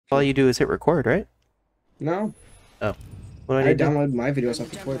All you do is hit record, right? No. Oh. What do I I do? download my videos off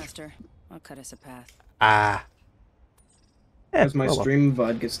the Twitch. I'll cut us a path. Ah. Yeah, Because my well. stream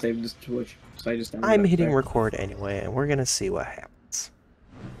VOD gets saved to Twitch. So I just download I'm that hitting there. record anyway, and we're gonna see what happens.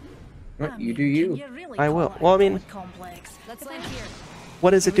 What? You do you. I will. Well, I mean,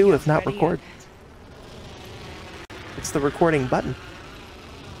 what does it do if not record? It's the recording button.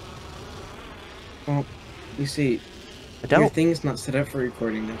 Well, you see, I your don't. thing's not set up for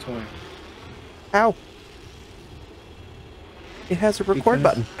recording, that's why. How? It has a record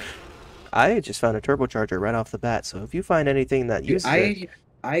button. I just found a turbocharger right off the bat, so if you find anything that Dude, uses it...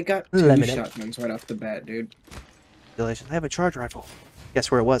 I got 2 Lemon. shotguns right off the bat, dude. Delicious. I have a charge rifle. Guess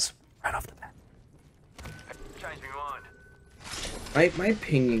where it was? Right off the bat. My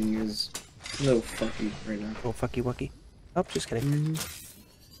pinging is a little fucky right now. Oh, fucky wucky. Oh, just kidding.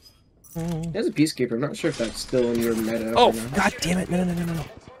 There's a Peacekeeper, I'm not sure if that's still in your meta. Oh, or not. god damn it. No.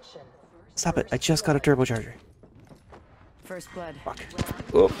 Stop it. I just got a turbocharger. First blood. Fuck.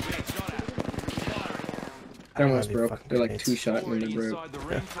 Oh. They're almost Be broke. fucking They're like grenades. 2 shot and then they're broke.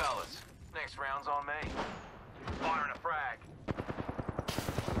 Yeah. Next round's on me. Firing a frag.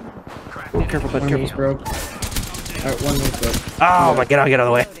 Oh, careful, bud, One was careful. broke. Alright, one was broke. Oh my god, get out of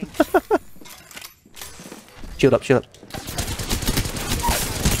the way. Shield up, shield up.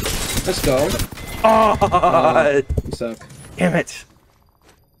 Let's go. Oh, You suck. damn it.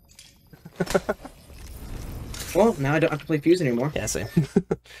 Well, now I don't have to play Fuse anymore. Yeah, same.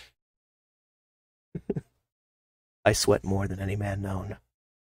 I sweat more than any man known.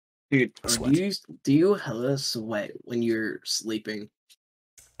 Dude, Sweat. do you hella sweat when you're sleeping?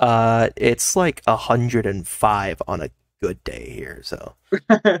 It's like 105 on a good day here, so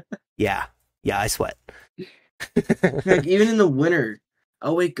yeah, I sweat. Like, even in the winter,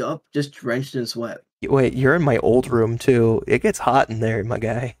 I'll wake up just drenched in sweat. Wait, you're in my old room too. It gets hot in there, my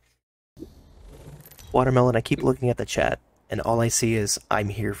guy. Watermelon, I keep looking at the chat, and all I see is I'm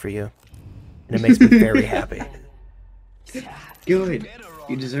here for you, and it makes me very happy. Good.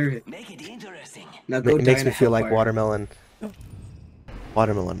 You deserve it. Now It go die makes in me a feel like hellfire. Watermelon.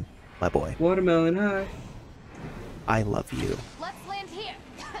 Watermelon, my boy. Watermelon high. I love you. Let's land here.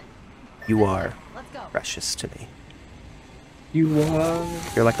 You are Let's go. precious to me. You are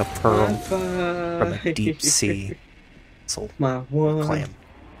You're like a pearl my from a deep sea soul my one clam,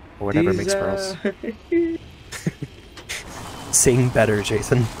 or whatever makes pearls. desire. Sing better,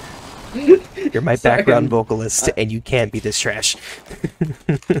 Jason. You're my Sorry, background vocalist, and you can't be this trash.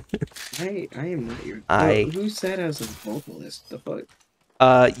 I am not your. I- Who said I was a vocalist? The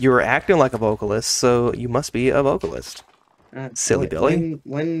fuck? You were acting like a vocalist, so you must be a vocalist. Silly Billy.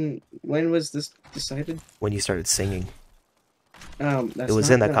 When was this decided? When you started singing, That's it was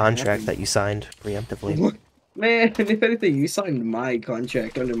not in the gonna contract happen. that you signed preemptively. What? Man, if anything, you signed my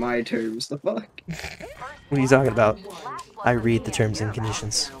contract under my terms. The fuck? What are you talking about? I read the terms and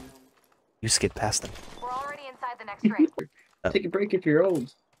conditions. You skip past them. We're already inside the next ring. Take a break if you're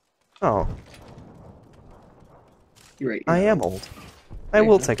old. Oh, You're right. I you're am old. old. I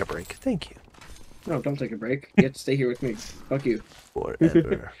will take a break. Thank you. No, don't take a break. You have to stay here with me. Fuck you.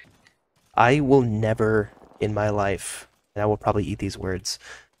 Forever. I will never in my life, and I will probably eat these words,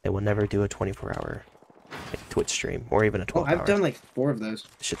 I will never do a 24-hour Twitch stream, or even a Oh, 12-hour. I've done like 4 of those.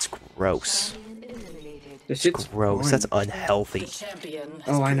 Shit's gross. The shit's Gross. fun. That's unhealthy.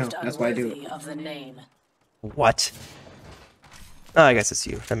 Oh, I know. That's why I do it. Of the name. What? Oh, I guess it's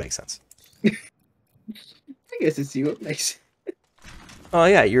you. That makes sense. I guess it's you. It makes. Oh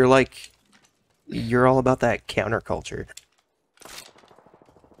yeah, you're all about that counterculture.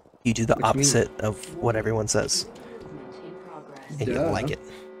 You do the What you mean? opposite of what everyone says, and you Duh. like it.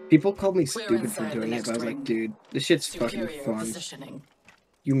 People called me We're stupid for inside the doing it, next but I was ring. like, dude, this shit's fucking Superior fun. positioning.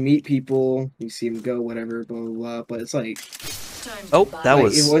 You meet people, you see them go, whatever, blah blah blah. But it's like, Time Oh, to buy. that like,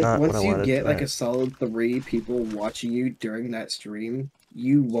 was not once what I you wanted. get like Alright. a solid 3 people watching you during that stream,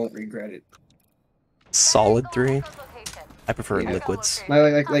 you won't regret it. Solid 3. I prefer Yeah. liquids.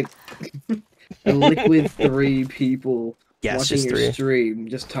 Like a liquid 3 people Yeah, it's watching just your 3. stream,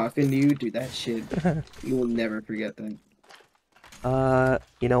 just talking to you, dude. That shit, you will never forget that.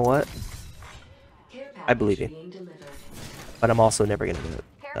 You know what? I believe you. But I'm also never gonna do it.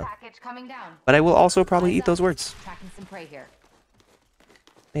 Care No. package coming down. But I will also probably eat those words. Tracking some prey here.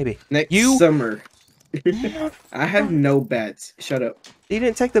 Maybe. Next You- summer, I have no bets. Shut up. You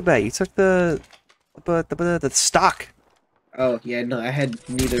didn't take the bet. You took the stock. Oh yeah, no, I had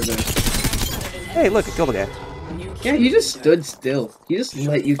neither of those. Hey, look, I killed a guy. Yeah, you just stood still. He just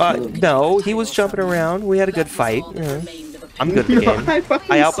let you kill him. No, he was jumping around. We had a good fight. You know. I'm good at the No, game. I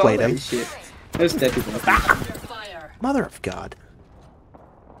fucking I saw outplayed that him. Shit. There's dead people. Fire. Mother of God.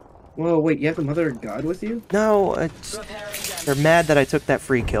 Whoa, wait, you have the Mother of God with you? No, they're mad that I took that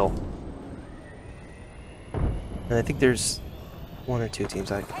free kill. And I think there's 1 or 2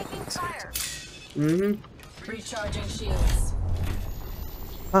 teams I Taking can see. fire. Mm-hmm. Recharging shields.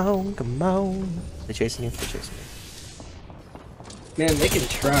 Come on. They chasing you? They're chasing you. Man, they can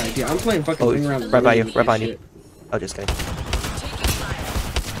try. Dude, I'm playing fucking Oh, ring around the right by room you, with right this behind you. shit. Oh, just kidding. Taking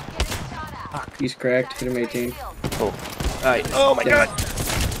fire. Getting shot at. He's cracked. Hit him 18. Shield. Oh. Alright. Oh my god!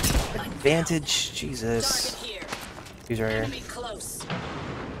 Advantage. Jesus. Target here. He's right here. Enemy close.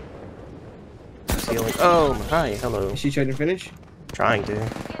 Healing. Oh, hi. Hello. Is she trying to finish? Trying to.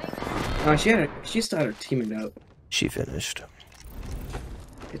 She still had her teaming up. She finished.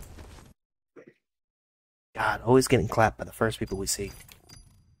 God, always getting clapped by the first people we see.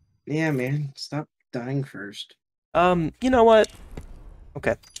 Yeah, man. Stop dying first. You know what?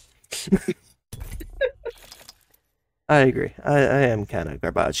 Okay. I agree. I am kind of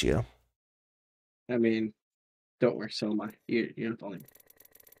garbaggio. I mean, don't worry, so am I. You're not the only.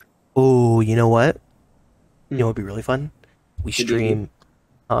 Oh, you know what? You know what would be really fun? We The stream...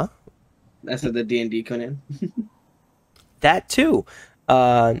 Huh? That's the D&D Conan. That too.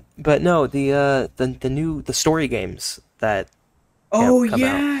 But no, the story games that Oh, come out.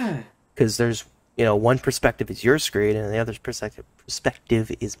 yeah! Because there's, one perspective is your screen and the other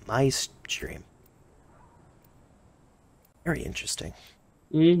perspective is my stream. Very interesting.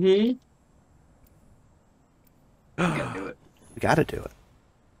 Mm-hmm. Gotta do it. We gotta do it.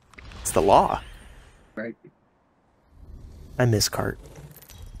 It's the law. Right. I miss Cart.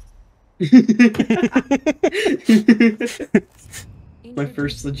 My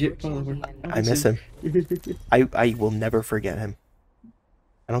first legit follower. I miss him. I will never forget him.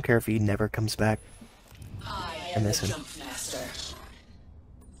 I don't care if he never comes back. I miss him.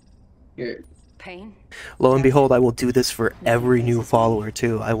 Here. Pain. Lo and behold, I will do this for every new follower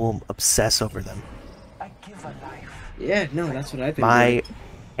too. I will obsess over them. Yeah, no, that's what I've been My doing.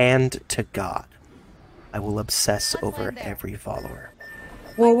 hand to God. I will obsess over every follower.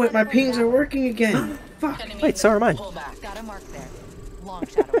 Whoa, wait, my pings are working again. Fuck. Wait, so are mine. Pull back. Got a mark there. Long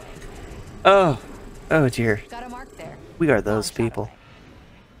shadow. Oh dear. Got a mark there. We are those people.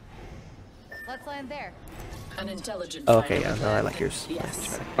 Let's land there. An intelligent. Oh, okay, fighter. yeah, no, I like yours.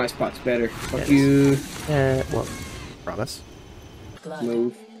 Yes. My spot's better. Fuck Yes. you. Well, promise. Blood.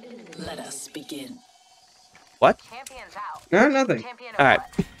 Move. Let us begin. What? Champion's out. No, nothing. Champion All right.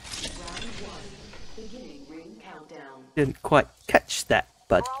 what? Beginning ring countdown. Didn't quite catch that,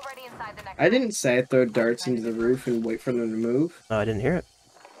 but We're already inside the next I didn't say I throw darts into the roof and wait for them to move. no, I didn't hear it.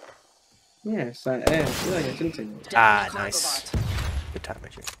 Yes, I feel like I didn't say that. Ah, Down the nice. Cargobot. Good time,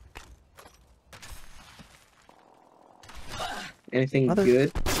 Richard. Anything Mother-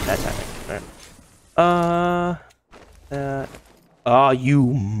 good? That time. All right. Oh, you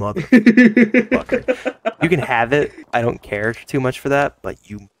motherfucker. You can have it. I don't care too much for that, but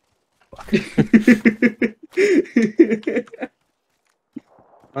you fucker.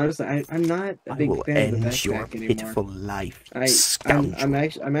 Honestly, I'm not a I big will fan of the end your backpack anymore. pitiful life, you I'm scoundrel.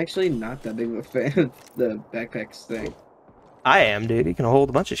 I'm actually not that big of a fan of the backpacks thing. I am, dude. You can hold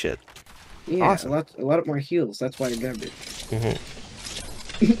a bunch of shit. Yeah, Awesome. a lot more heals. That's why I grabbed it.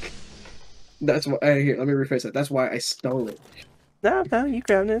 Mm-hmm. That's why. Here, let me rephrase that. That's why I stole it. No, you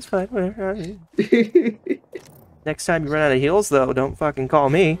grabbed it. It's fine. Whatever. Next time you run out of heals, though, don't fucking call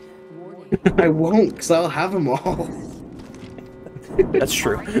me. I won't, cause I'll have them all. That's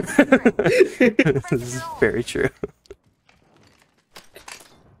true. This is very true.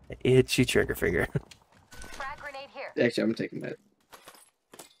 Itchy trigger finger. frag grenade here. Actually, I'm taking that.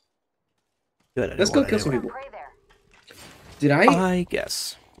 Good. I didn't Let's go want kill to some do it. people. Pray there. Did I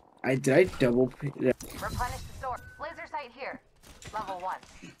guess. did I double? Replenish the sword. Laser sight here. Level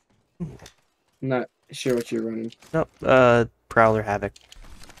 1. Not sure what you're running. Nope. Prowler Havoc.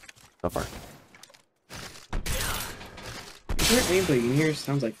 So far. Is there anybody in here?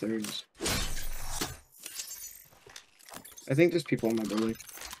 Sounds like there is. I think there's people in my building.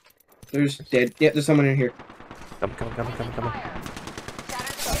 There's dead. Yeah, there's someone in here. Come. Fire. Shatter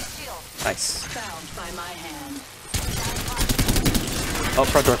the big shield. Nice. Found by my hand. Oh,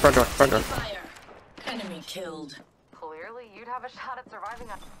 front door. Fire. Enemy killed. Clearly, you'd have a shot at surviving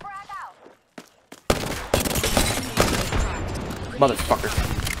a frag out. Motherfucker.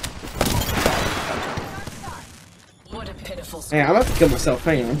 What a pitiful Hey, I'm about to kill myself.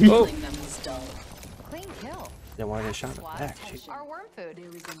 Hang on. Oh. Killing them was dull. Clean kill. Didn't want to get shot in the back. Jeez. Our worm food.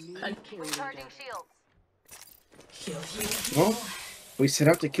 Recharging shields. Heal. Well, we set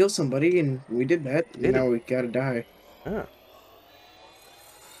out to kill somebody, and we did that. And Did now we gotta die. Oh.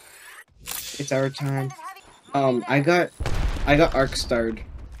 It's our time. Heavy. I got arc starred.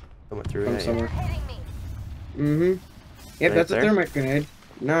 Someone threw From it at you. somewhere. Hitting me. Mm-hmm. Yep, Right that's there? a thermite grenade.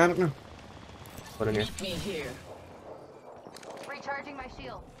 No, I don't know. Put in here. Meet me here. Recharging my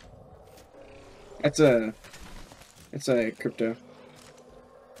shield. It's a crypto.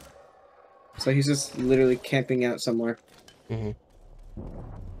 So he's just literally camping out somewhere. Mm-hmm.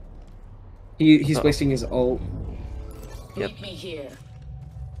 He's Uh-oh. wasting his ult. Yep. Meet me here.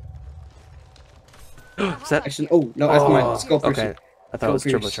 Is that? Actually, oh no, that's my skull piercer. Okay. I thought it was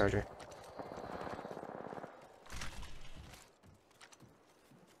Skull pierce. turbocharger.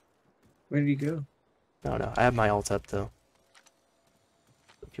 Where did he go? No. I have my ult up though.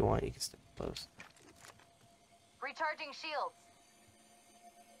 If you want, you can stay close. Recharging shields.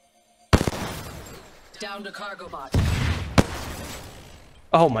 Down to cargo bot.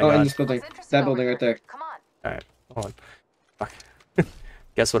 Oh my In god. this building. Looks interesting That over building here. right there. Come on. Alright, hold on. Fuck.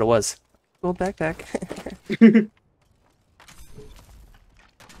 Guess what it was? Gold backpack.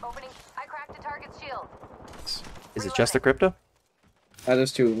 Opening. I cracked a target's shield. Is it just the crypto?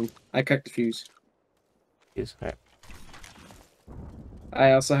 There's two of them. I cracked the fuse. Yes. Alright.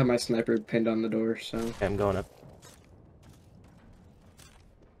 I also have my sniper pinned on the door, so. Okay, I'm going up.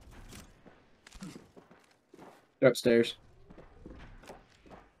 They're upstairs.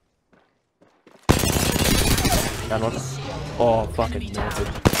 Down one. Oh, fucking melted.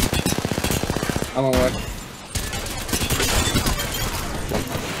 I'm on what?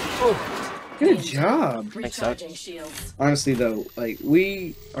 Good job. Thanks, Doc. Recharging shields. Honestly, though, like,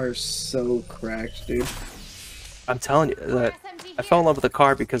 we are so cracked, dude. I'm telling you that SMG I fell in here. love with the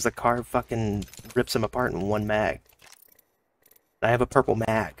car because the car fucking rips him apart in one mag. I have a purple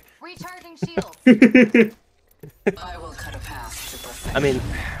mag. Recharging shields. I will cut a path to perfection. I mean,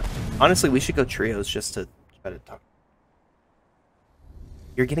 honestly, we should go trios just to try to talk.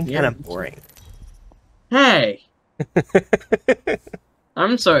 You're getting Yeah. kind of boring. Hey!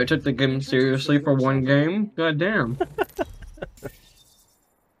 I'm sorry I took the game seriously for one game. God damn.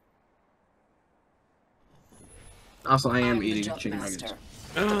 Also, I am the eating jump chicken master. nuggets.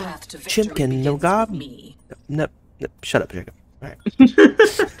 The path to victory Chimkin, begins no with gob. me. No, shut up, Jacob. Alright.